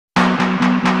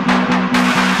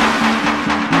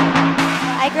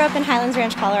grew up in Highlands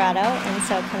Ranch, Colorado, and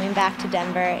so coming back to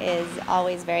Denver is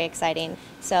always very exciting.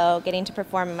 So getting to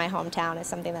perform in my hometown is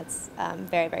something that's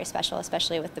very, very special,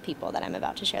 especially with the people that I'm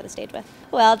about to share the stage with.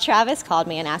 Well, Travis called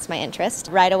me and asked my interest.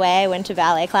 Right away, I went to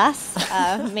ballet class,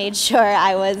 made sure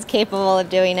I was capable of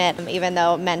doing it, even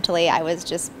though mentally I was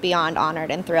just beyond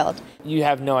honored and thrilled. You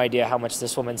have no idea how much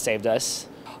this woman saved us.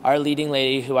 Our leading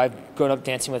lady, who I've grown up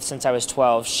dancing with since I was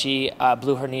 12, she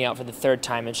blew her knee out for the 3rd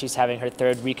time, and she's having her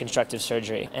 3rd reconstructive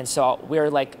surgery. And so we're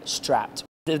like strapped.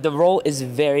 The role is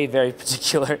very, very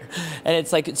particular, and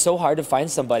it's so hard to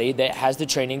find somebody that has the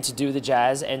training to do the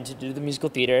jazz and to do the musical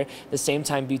theater, at the same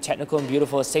time be technical and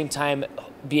beautiful, at the same time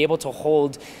be able to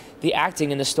hold the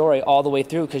acting and the story all the way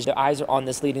through, because their eyes are on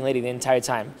this leading lady the entire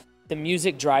time. The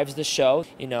music drives the show.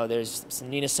 You know, there's some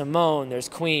Nina Simone, there's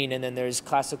Queen, and then there's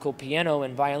classical piano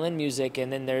and violin music,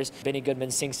 and then there's Benny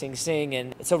Goodman's Sing, Sing, Sing,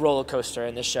 and it's a roller coaster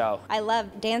in the show. I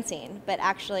love dancing, but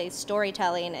actually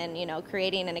storytelling and,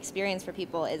 creating an experience for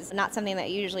people is not something that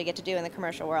you usually get to do in the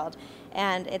commercial world.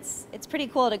 And it's pretty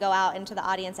cool to go out into the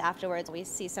audience afterwards. We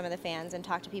see some of the fans and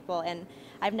talk to people, and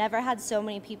I've never had so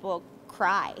many people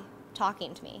cry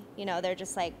talking to me. They're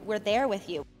just like, we're there with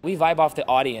you. We vibe off the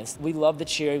audience. We love the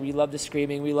cheering, we love the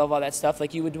screaming, we love all that stuff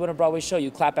like you would do in a Broadway show.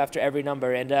 You clap after every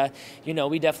number, and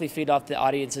we definitely feed off the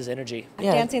audience's energy.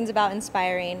 Yeah. Dancing's about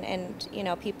inspiring, and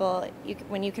people,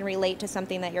 when you can relate to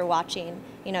something that you're watching,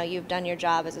 you've done your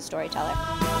job as a storyteller.